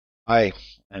Hi,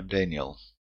 I'm Daniel.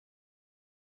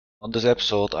 On this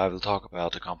episode, I will talk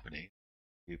about the company,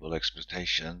 people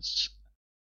expectations,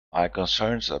 my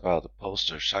concerns about the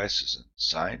poster sizes and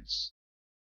designs,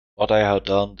 what I have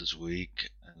done this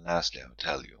week, and lastly, I'll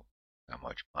tell you how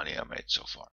much money I made so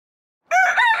far.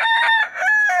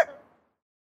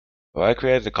 So I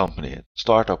created a company, a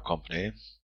startup company,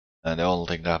 and the only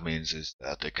thing that means is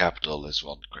that the capital is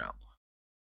 1 gram.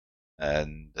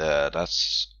 And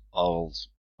that's all the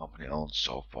company owns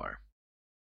so far.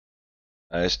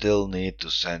 I still need to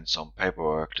send some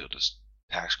paperwork to the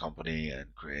tax company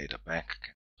and create a bank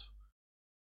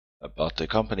account. But the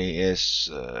company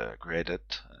is created,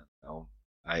 and now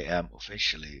I am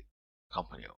officially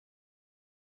company owner.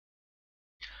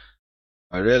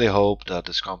 I really hope that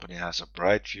this company has a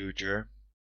bright future,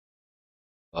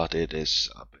 but it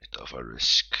is a bit of a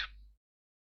risk.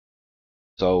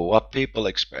 So what people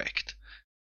expect.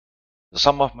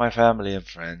 Some of my family and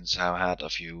friends have had a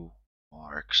few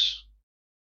marks.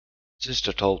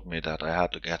 Sister told me that I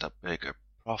had to get a bigger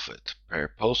profit per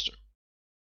poster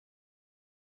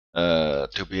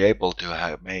to be able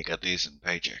to make a decent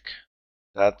paycheck.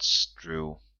 That's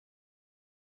true,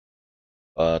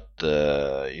 but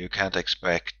you can't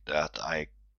expect that I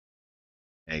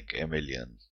make $1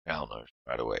 million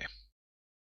right away.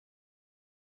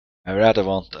 I rather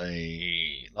want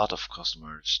a lot of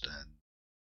customers than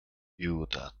few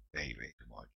that pay way too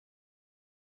much.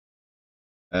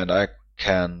 And I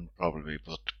can probably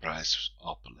put the price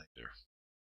up later.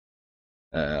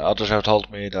 Others have told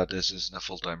me that this isn't a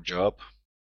full-time job,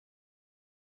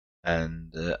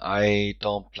 and I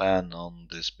don't plan on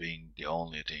this being the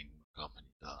only thing the company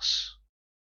does.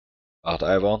 But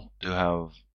I want to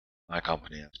have my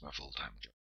company as my full-time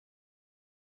job.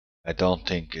 I don't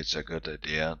think it's a good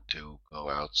idea to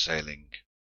go out sailing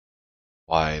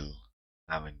while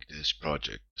having this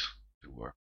project to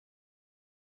work.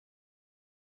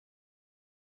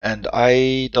 And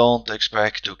I don't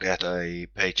expect to get a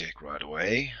paycheck right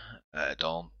away. I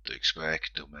don't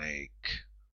expect to make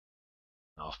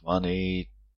enough money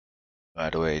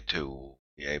right away to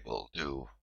be able to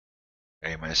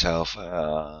pay myself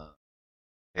a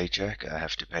paycheck, a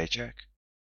hefty paycheck.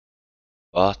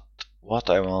 But what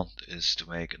I want is to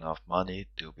make enough money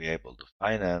to be able to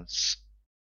finance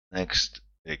next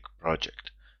big project.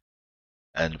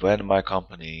 And when my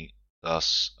company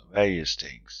does various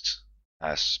things,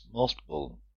 has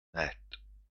multiple net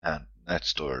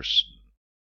stores,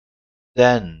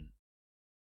 then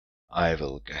I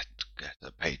will get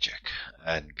a paycheck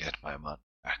and get my money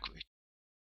back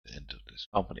into this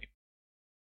company.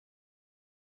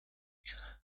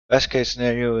 Best case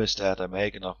scenario is that I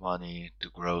make enough money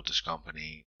to grow this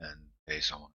company and pay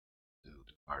someone to do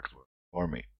the hard work for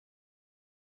me.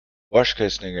 Worst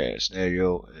case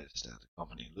scenario is that the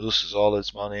company loses all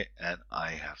its money and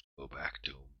I have to go back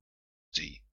to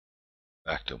sea,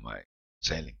 back to my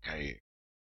sailing career.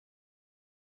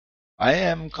 I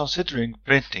am considering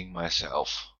printing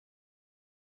myself,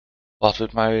 but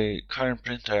with my current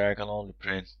printer I can only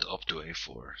print up to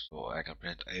A4, so I can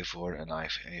print A4 and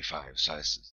A5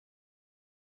 sizes.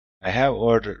 I have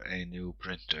ordered a new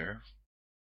printer.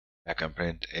 I can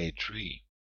print A3,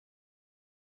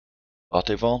 but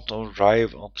it won't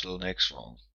arrive until next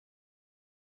one.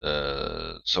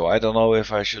 So I don't know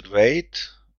if I should wait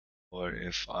or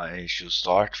if I should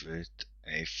start with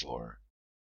A4.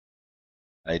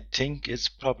 I think it's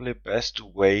probably best to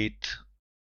wait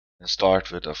and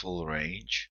start with a full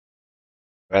range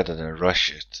rather than rush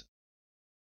it.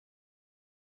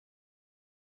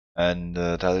 And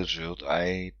tell you the truth,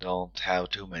 I don't have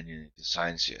too many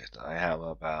designs yet. I have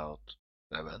about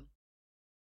 7.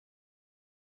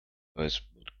 So it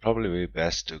would probably be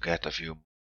best to get a few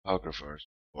photographers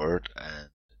on board and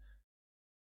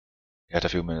get a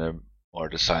few more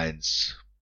designs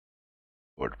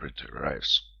before the printer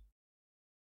arrives.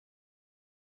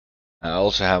 I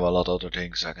also have a lot of other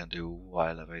things I can do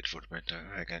while I wait for the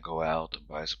printer. I can go out and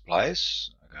buy supplies.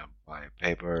 I can buy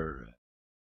paper,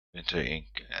 printer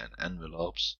ink, and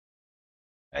envelopes.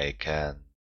 I can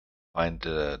find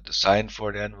the design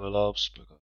for the envelopes because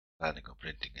I'm planning on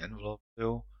printing envelopes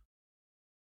too.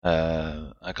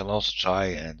 I can also try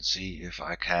and see if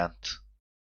I can't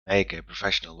make a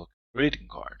professional looking greeting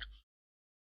card,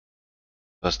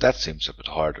 because that seems a bit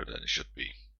harder than it should be.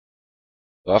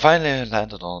 So I finally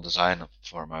landed on a design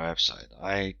for my website.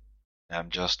 I am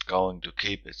just going to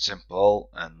keep it simple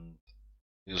and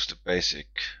use the basic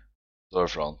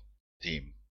storefront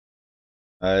theme.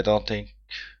 I don't think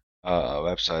a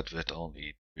website with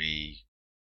only 3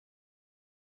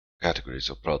 categories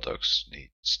of products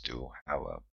needs to have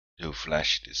 2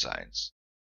 flashy designs.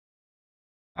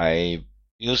 I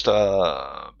used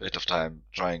a bit of time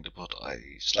trying to put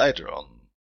a slider on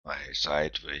my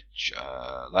site, which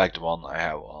like the one I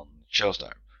have on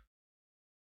Showstar.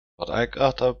 But I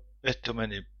got a bit too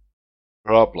many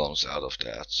problems out of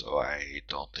that, so I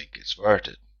don't think it's worth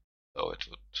it. Though it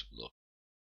would look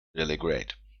really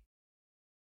great.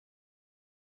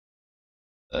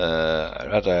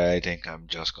 Rather, I think I'm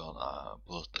just gonna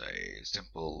put a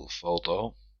simple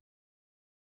photo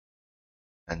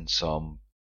and some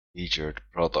featured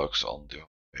products on the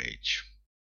page,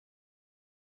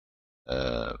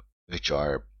 which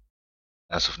are,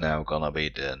 as of now, gonna be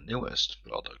the newest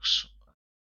products.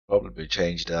 Probably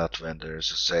change that when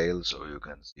there's a sale, so you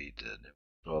can see the new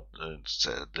products,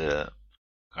 the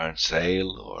current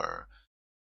sale or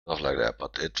stuff like that.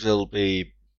 But it will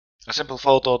be a simple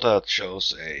photo that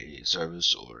shows a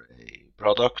service or a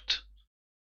product,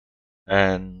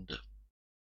 and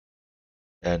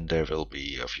then there will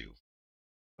be a few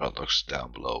products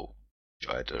down below, which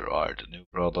either are the new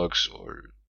products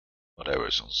or whatever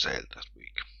is on sale that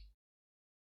week.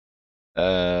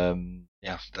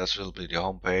 Yeah, that will be the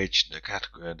home page.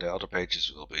 The other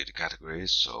pages will be the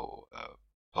categories, so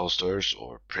posters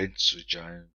or prints, which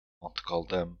I want to call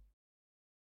them,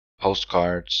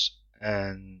 postcards,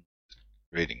 and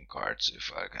greeting cards,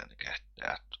 if I can get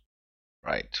that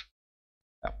right.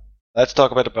 Yeah. Let's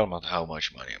talk a bit about how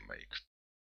much money I make.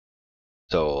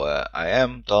 So I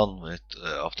am done with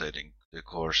updating the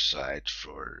course site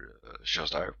for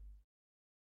Showstar,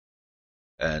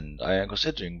 and I am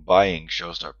considering buying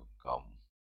Showstar.com.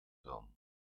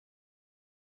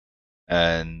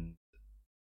 And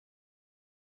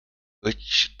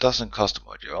which doesn't cost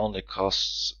much. It only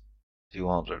costs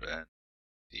 250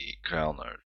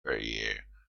 kroner per year.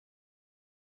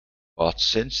 But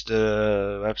since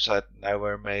the website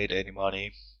never made any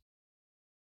money,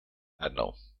 I don't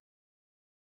know.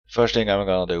 First thing I'm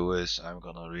gonna do is I'm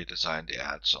gonna redesign the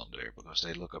ads on there because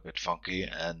they look a bit funky,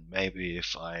 and maybe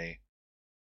if I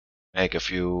make a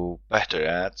few better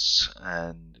ads,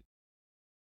 and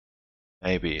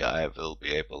maybe I will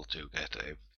be able to get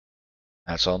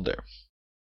ads on there.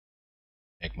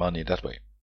 Make money that way.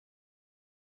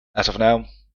 As of now,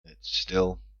 it's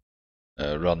still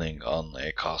running on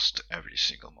a cost every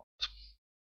single month.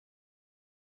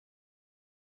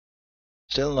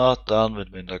 Still not done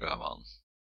with Myndagavan,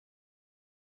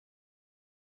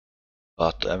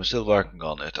 but I'm still working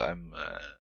on it. I'm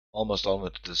almost done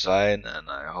with the design,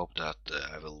 and I hope that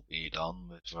I will be done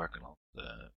with working on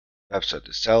the website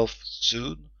itself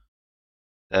soon.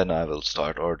 Then I will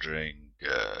start ordering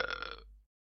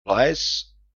supplies,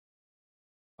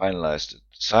 finalize the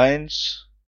designs,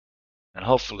 and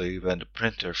hopefully when the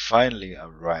printer finally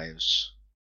arrives,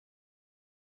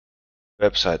 the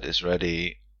website is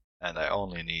ready and I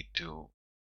only need to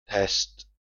test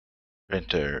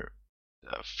printer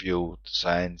a few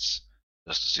designs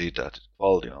just to see that the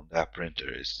quality on that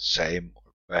printer is the same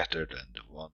or better than the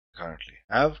one we currently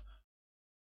have.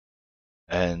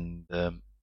 And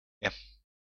yeah,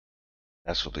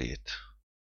 that will be it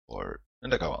for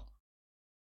Myndagavan.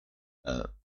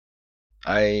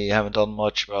 I haven't done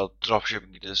much about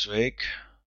dropshipping this week.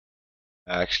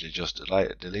 I actually just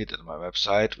deleted my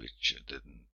website, which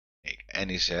didn't make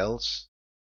any sales.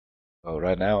 So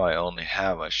right now I only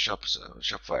have a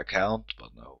Shopify account,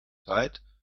 but no site.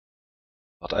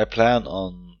 But I plan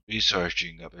on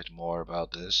researching a bit more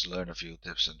about this, learn a few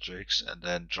tips and tricks, and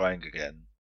then trying again.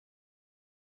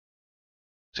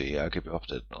 See, I'll keep you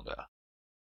updated on that.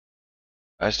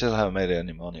 I still haven't made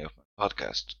any money off my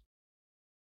podcast.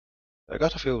 I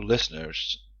got a few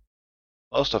listeners.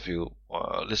 Most of you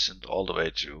listened all the way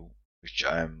through, which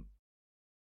I'm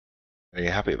very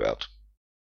happy about.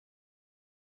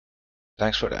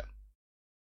 Thanks for that.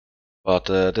 But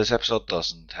this episode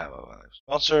doesn't have a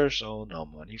sponsor, so no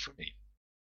money for me.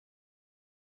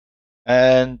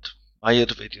 And my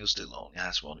YouTube video still only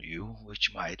has one view,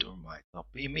 which might or might not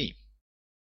be me.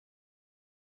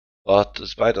 But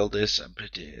despite all this, I'm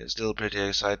still pretty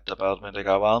excited about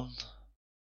Myndagavan,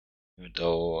 even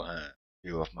though a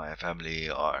few of my family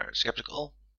are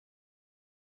skeptical.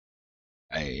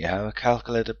 I have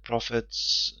calculated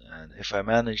profits, and if I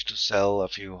manage to sell a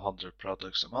few hundred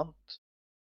products a month,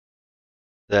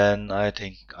 then I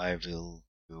think I will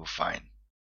do fine.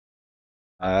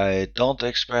 I don't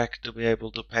expect to be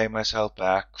able to pay myself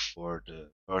back for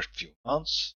the first few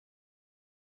months,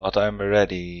 but I'm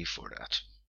ready for that.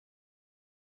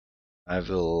 I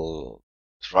will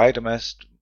try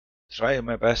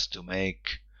my best to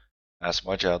make as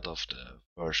much out of the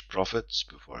first profits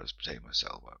before I pay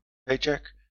myself a paycheck,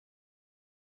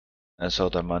 and so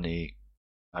that my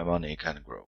money can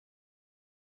grow,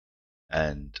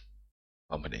 and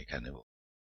company can evolve.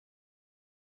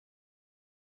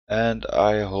 And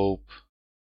I hope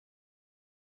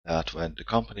that when the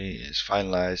company is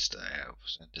finalized, I have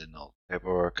sent in all the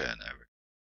paperwork and everything.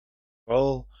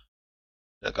 Well,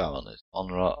 the account is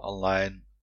online.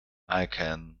 I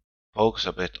can focus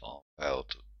a bit on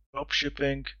about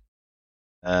dropshipping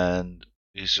and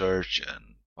research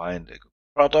and find a good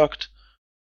product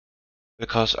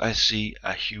because I see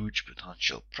a huge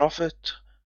potential profit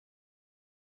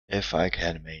if I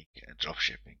can make a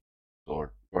dropshipping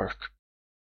store work.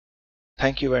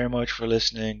 Thank you very much for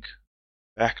listening.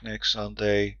 Back next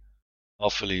Sunday.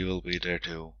 Hopefully you will be there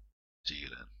too. See you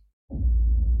then.